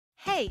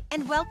Hi,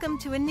 and welcome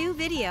to a new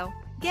video.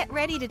 Get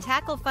ready to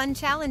tackle fun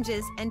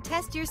challenges and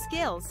test your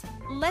skills.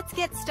 Let's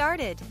get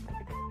started.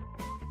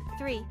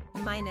 3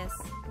 minus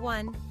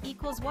 1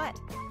 equals what?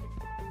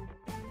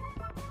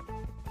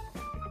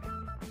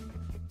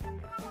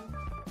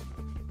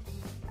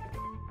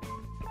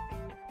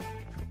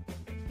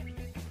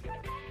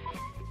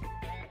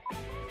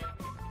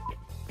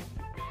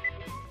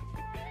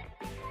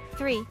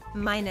 Three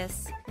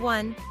minus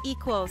 1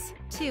 equals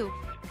 2.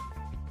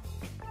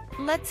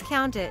 Let's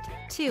count it.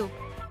 2.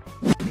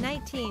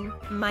 19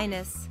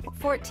 minus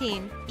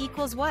 14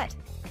 equals what?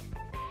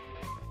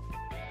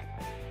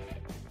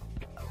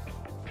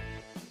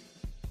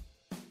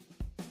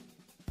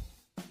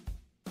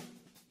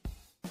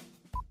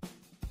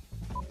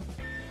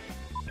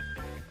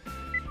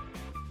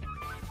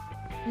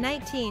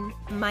 -19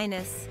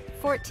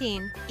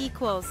 14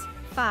 equals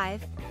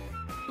 5.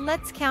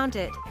 Let's count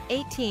it.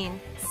 18,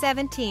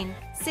 17,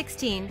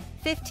 16,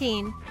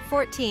 15,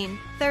 14,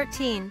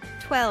 13,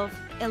 12,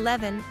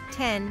 11,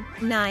 10,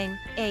 9,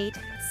 8,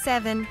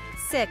 7,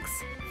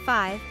 6,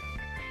 5.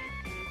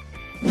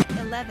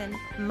 11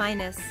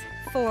 minus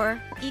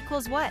 4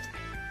 equals what?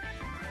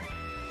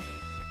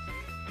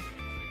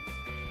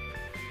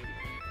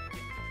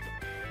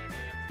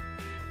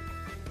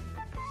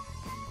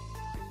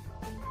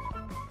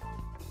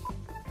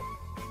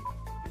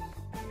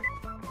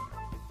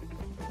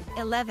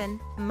 (11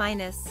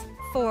 minus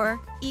 4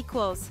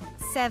 equals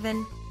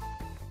 7.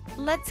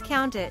 Let's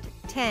count it.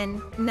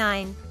 10,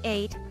 9,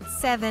 8,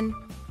 7.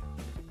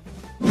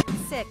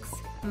 6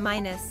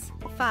 minus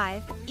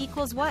 5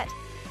 equals what?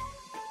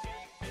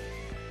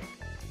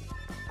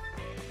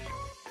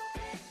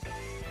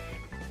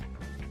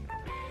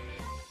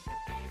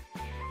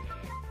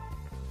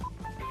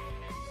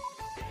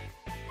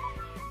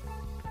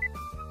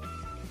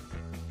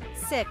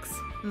 Six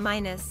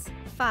minus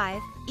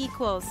 5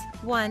 equals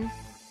 1.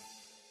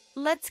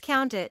 Let's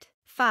count it.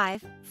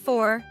 5,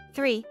 4,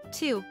 3,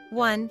 2,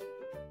 1.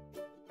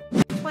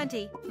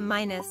 20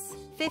 minus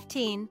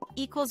 15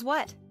 equals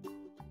what?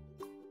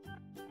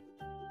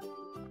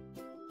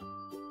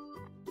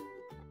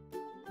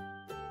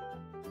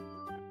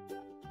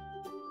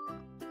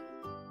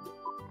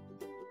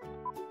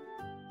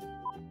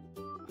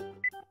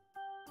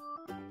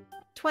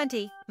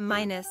 (20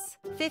 minus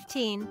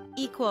 15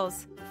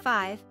 equals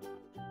 5.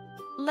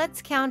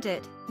 Let's count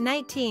it.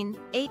 19,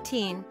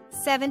 18,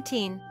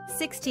 17,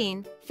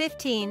 16,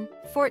 15,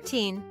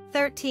 14,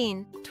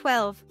 13,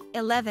 12,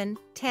 11,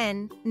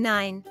 10,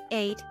 9,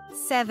 8,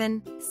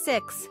 7,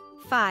 6,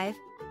 5.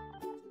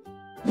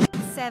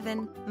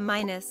 7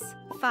 minus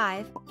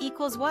 5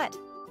 equals what?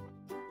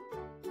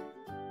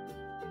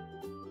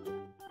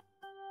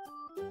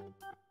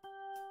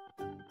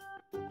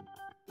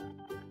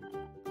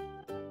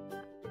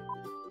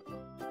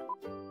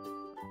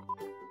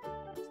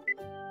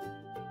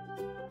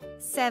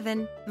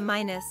 Seven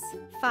minus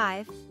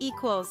 5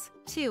 equals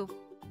 2.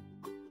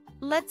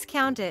 Let's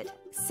count it.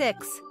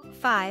 6,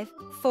 5,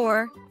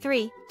 4,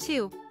 3,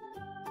 2.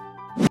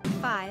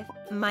 5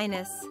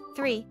 minus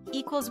 3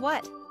 equals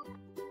what?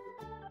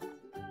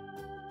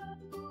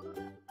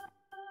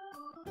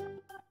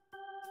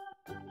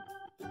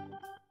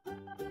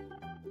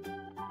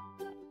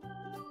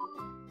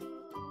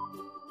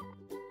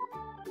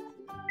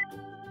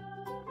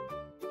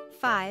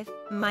 Five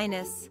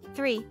minus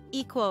 3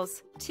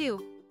 equals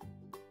 2.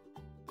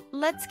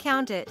 Let's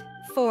count it.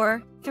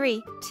 4,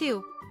 3,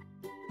 2.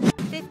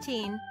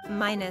 15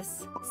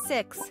 minus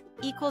 6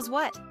 equals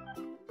what?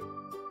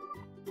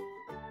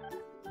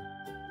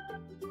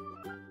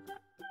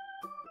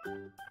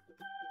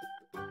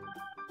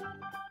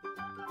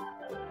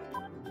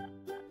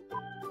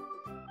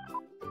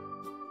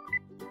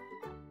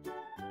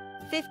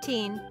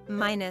 (15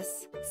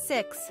 minus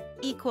 6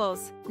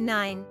 equals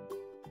 9.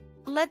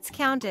 Let's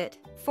count it.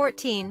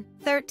 14,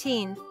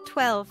 13,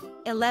 12,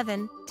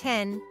 11,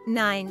 10,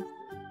 9.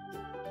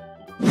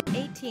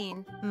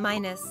 18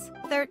 minus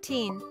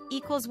 13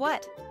 equals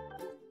what?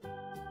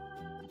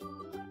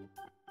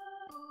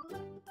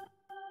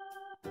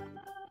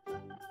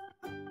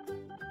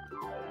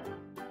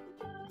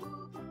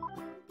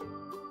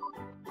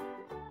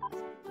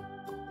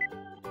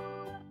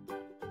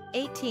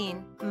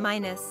 (18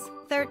 minus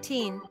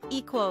 13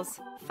 equals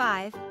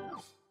 5.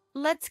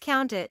 Let's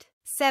count it.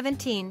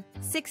 17,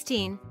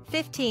 16,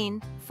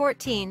 15,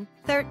 14,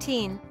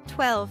 13,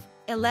 12,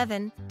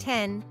 11,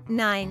 10,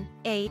 9,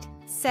 8,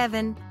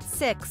 7,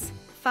 6,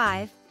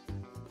 5.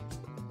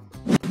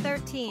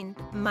 13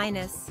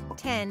 minus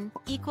 10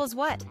 equals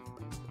what?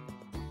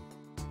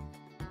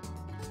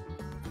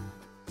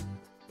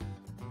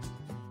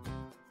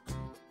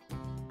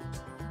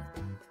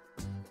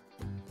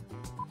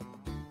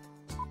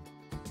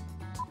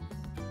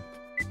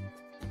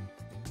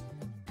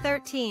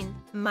 (13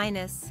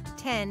 minus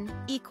 10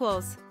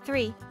 equals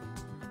 3.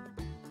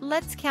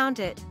 Let's count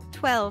it.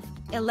 12,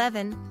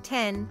 11,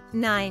 10,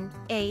 9,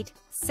 8,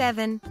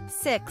 7,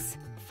 6,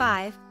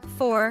 5,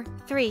 4,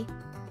 3.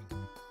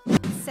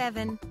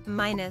 7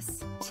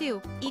 minus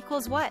 2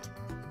 equals what?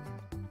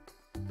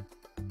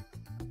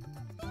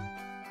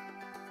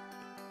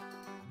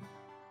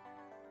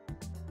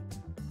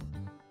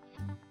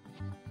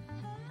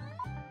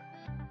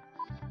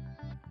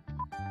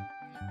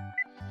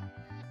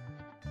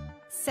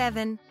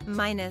 7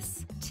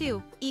 minus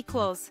 2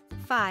 equals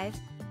 5.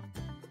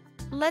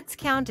 Let's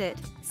count it.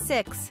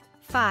 6,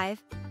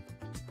 5.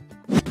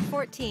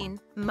 14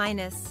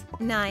 minus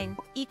 9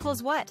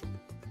 equals what?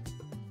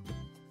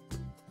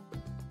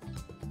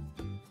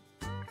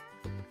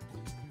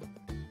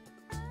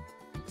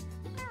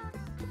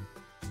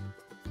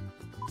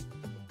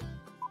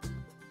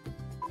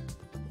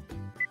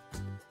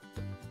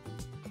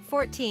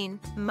 Fourteen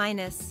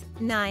minus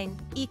 9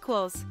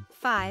 equals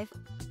 5.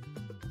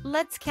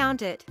 Let's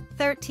count it.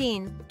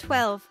 13,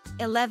 12,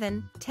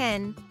 11,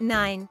 10,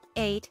 9,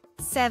 8,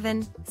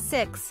 7,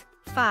 6,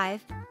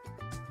 5.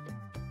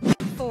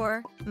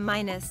 4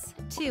 minus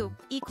 2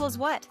 equals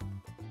what?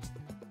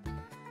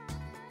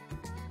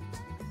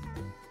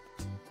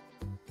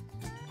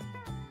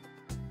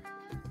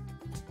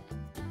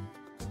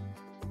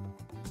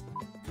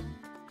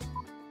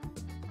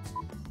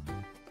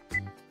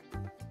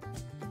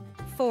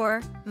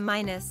 Four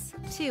minus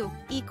 2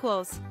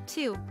 equals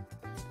 2.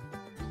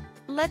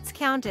 Let's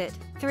count it.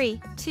 3,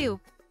 2.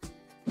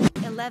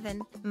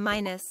 11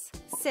 minus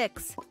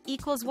 6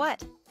 equals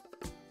what?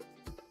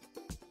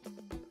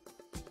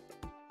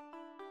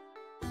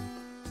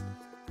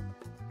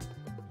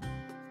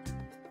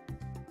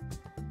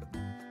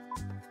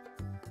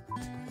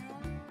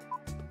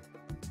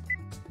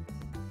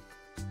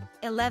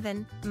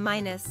 Eleven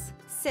minus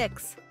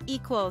 6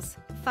 equals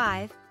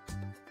 5.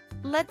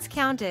 Let's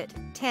count it.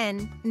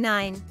 10,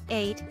 9,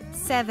 8,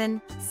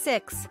 7,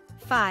 6,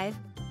 5.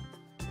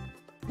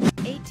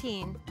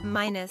 18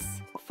 minus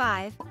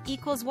 5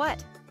 equals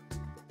what?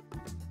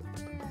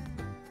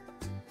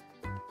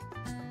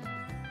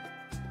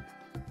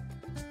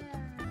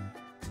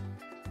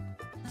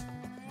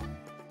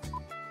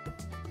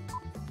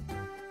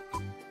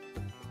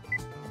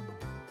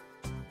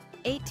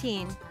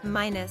 Eighteen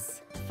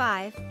minus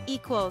 5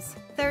 equals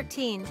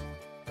 13.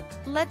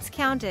 Let's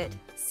count it.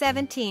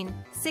 17,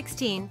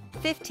 16,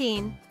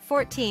 15,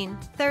 14,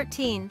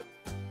 13.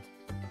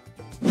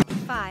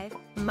 5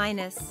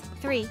 minus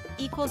 3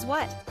 equals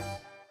what?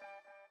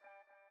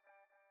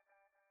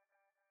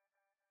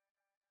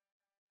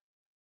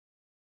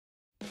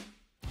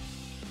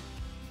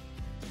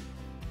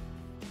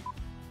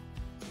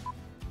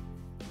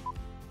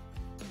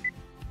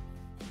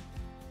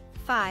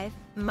 Five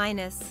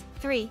minus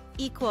 3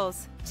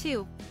 equals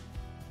 2.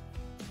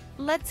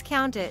 Let's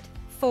count it.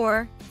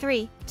 4,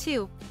 3,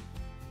 2.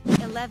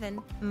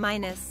 11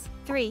 minus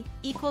 3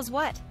 equals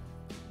what?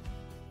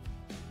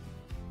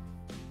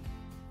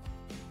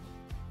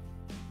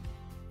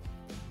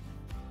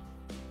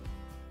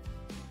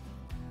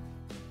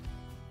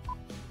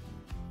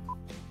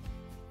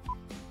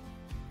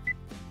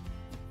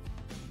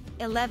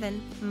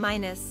 Eleven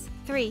minus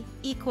 3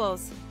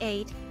 equals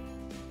 8.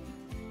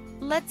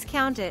 Let's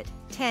count it.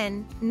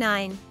 10,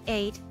 9,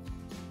 8.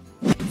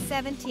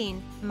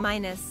 17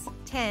 minus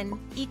 10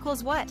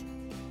 equals what?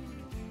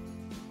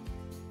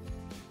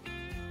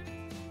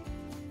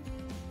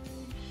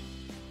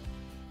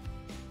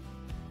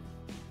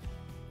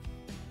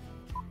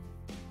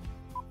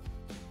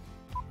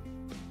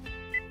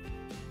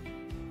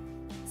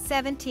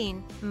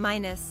 Seventeen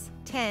minus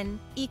 10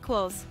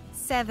 equals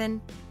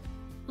 7.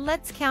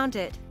 Let's count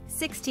it.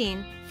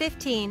 16,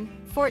 15,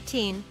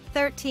 14,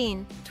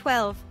 13,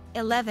 12,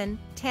 11,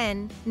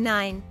 10,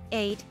 9,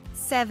 8,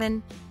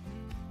 7.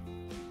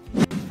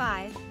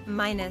 5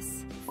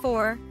 minus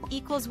 4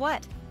 equals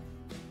what?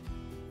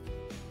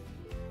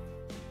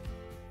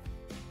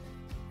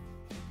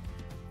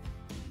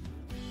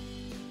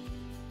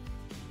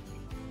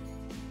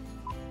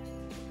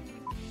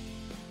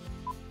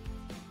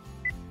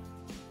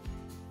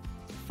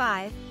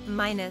 Five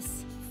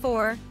minus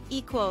 4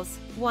 equals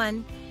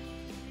 1.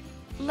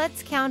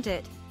 Let's count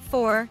it.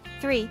 4,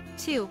 3,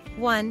 2,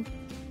 1.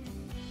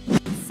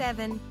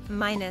 7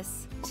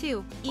 minus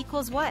 2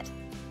 equals what?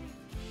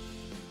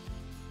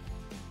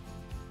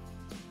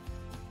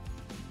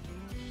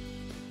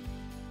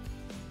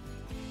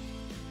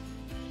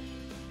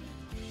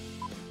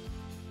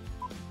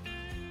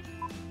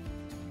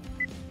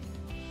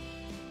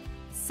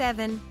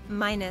 Seven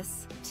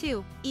minus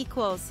 2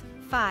 equals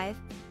 5.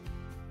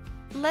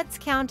 Let's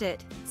count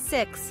it.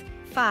 6,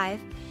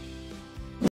 5.